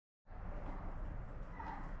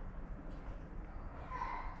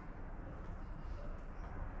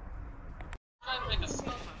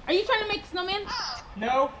Are you trying to make a snowman?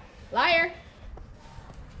 No. Liar.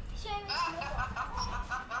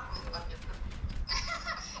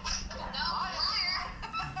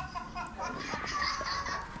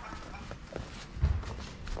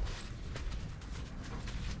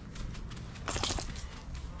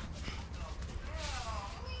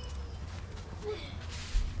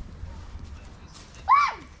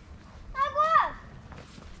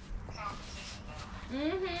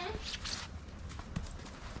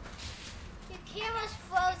 Your camera's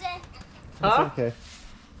frozen. Huh? It's okay.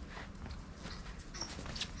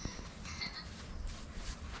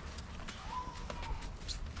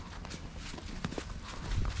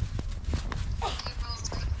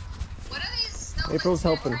 What are these snowflakes? April's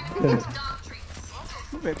helping. Dog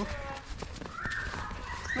treats. Move, April.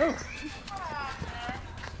 Oh.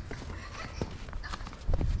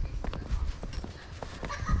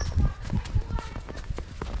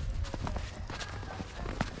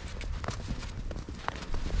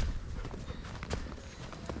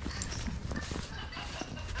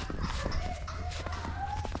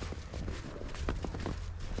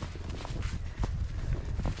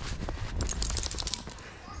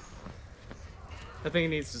 I think it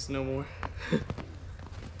needs to snow more. Now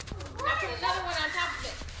put another one on top of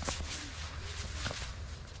it.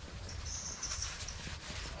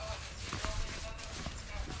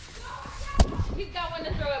 He's got one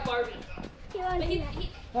to throw at Barbie. But he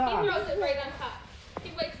throws it right on top. He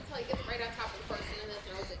waits until he gets right on top of the person and then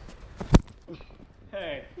throws it.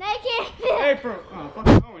 Hey. Naked. April. Oh,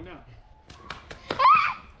 fucking going now.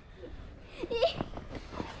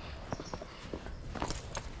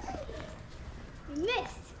 You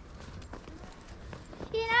missed.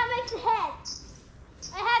 You now make the head.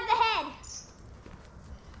 I have the head.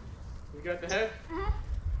 You got the head? Uh-huh.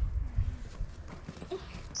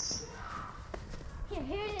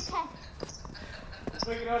 Here's his head. Let's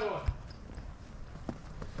make another one.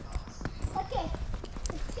 Okay,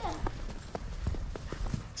 let's go.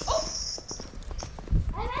 Oh!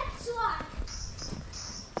 I meant swat.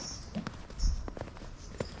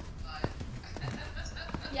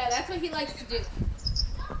 Yeah, that's what he likes to do.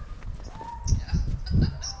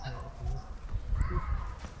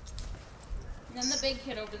 And then the big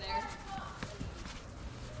kid over there.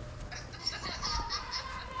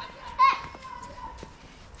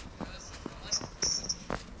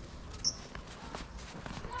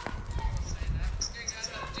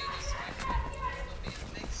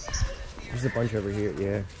 There's a bunch over here,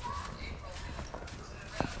 yeah.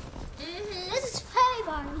 This is Penny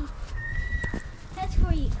Barbie. That's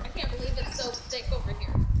for you. I can't believe it's so thick over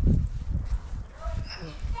here.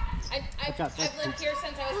 I've lived here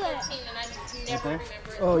since I was 13 and I never remember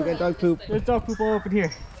it. Oh, you got dog poop. There's dog poop all up in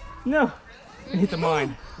here. No. I hit the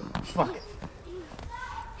mine. Fuck.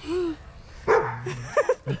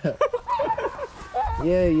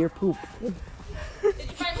 Yeah, your poop. Did you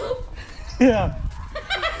find poop? Yeah.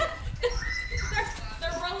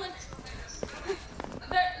 They're rolling.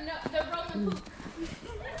 They're rolling poop.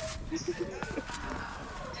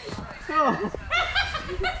 Oh.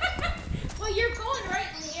 Well, you're going right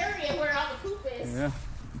in the area where all the poop is. Yeah.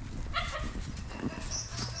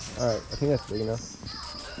 Alright, I think that's big enough.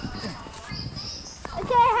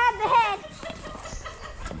 Okay, I have the head.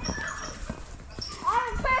 I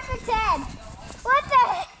have a perfect head. What the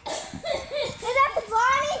heck? Is that the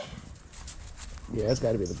body? Yeah, it's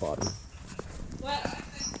gotta be the bottom. Well,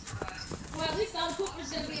 at least all the poop is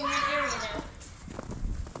going to be in one area now.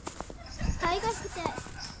 How you guys put that?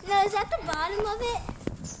 No, is that the bottom of it?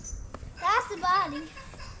 That's the body.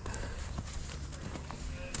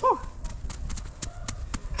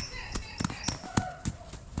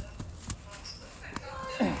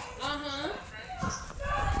 Uh-huh.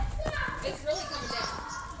 It's really coming down.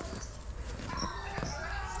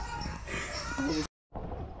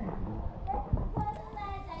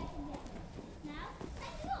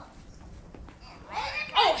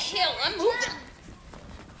 Oh, hell, I'm moving.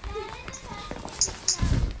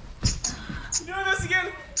 You doing this again?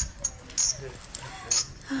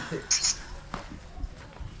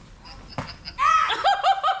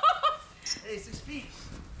 Hey, 6 feet.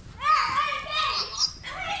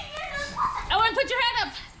 Owen, put your head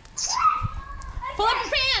up. Pull up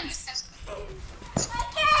your pants.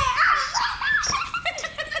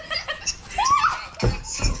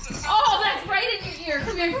 Oh, that's right in your ear.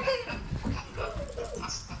 Come here.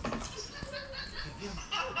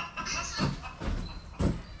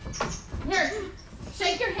 Here,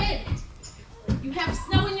 shake your head. You have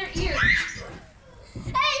snow in your ear. Hey,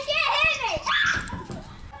 you can't hit me!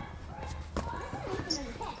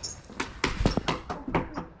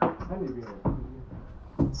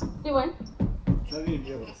 Do one. I need to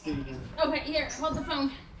be able to see him. Okay, here, hold the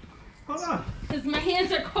phone. Hold on. Because my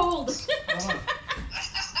hands are cold. Hold on.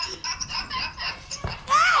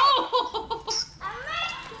 Oh! I'm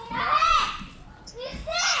making a hat. You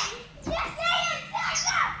said.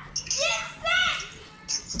 You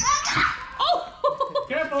said. Oh!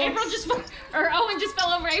 Careful. April just fell, or Owen just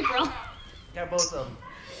fell over April. Got both of them.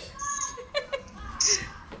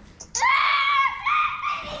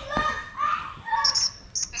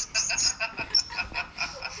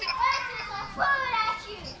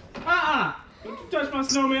 Don't you touch my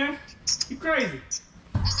snowman. You crazy.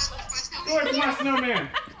 Go away from my snowman.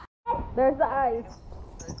 There's the eyes.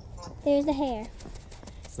 There's the hair.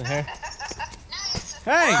 It's the hair.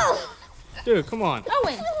 Hey! Dude, come on.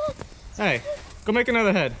 Owen! Hey, go make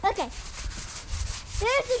another head. Okay.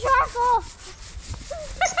 There's the charcoal.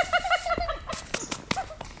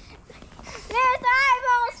 There's the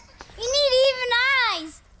eyeballs. You need even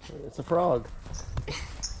eyes. It's a frog.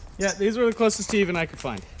 Yeah, these were the closest to even I could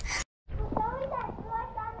find.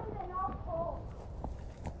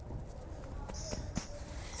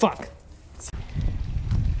 Fuck.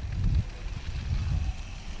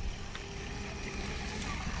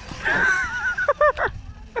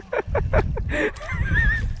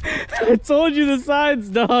 I told you the sides,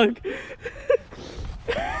 dog.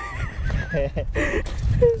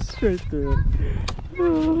 Straight through it.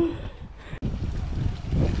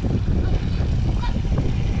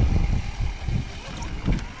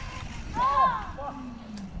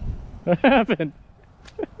 What happened?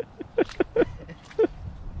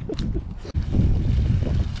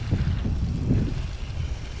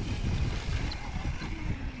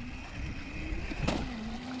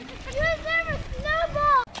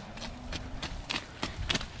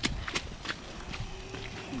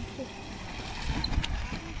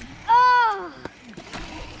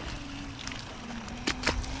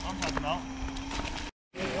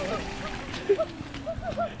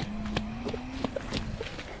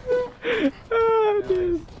 Oh,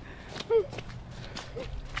 dude.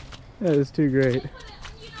 That is too great. You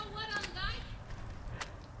know what on the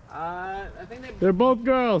guy? I think They're both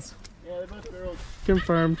girls. yeah, they're both girls.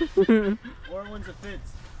 Confirmed. Or one's a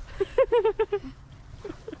Fitz.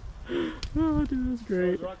 Oh, dude, that's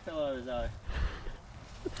great. Rock fell out of his eye.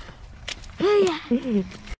 Oh yeah.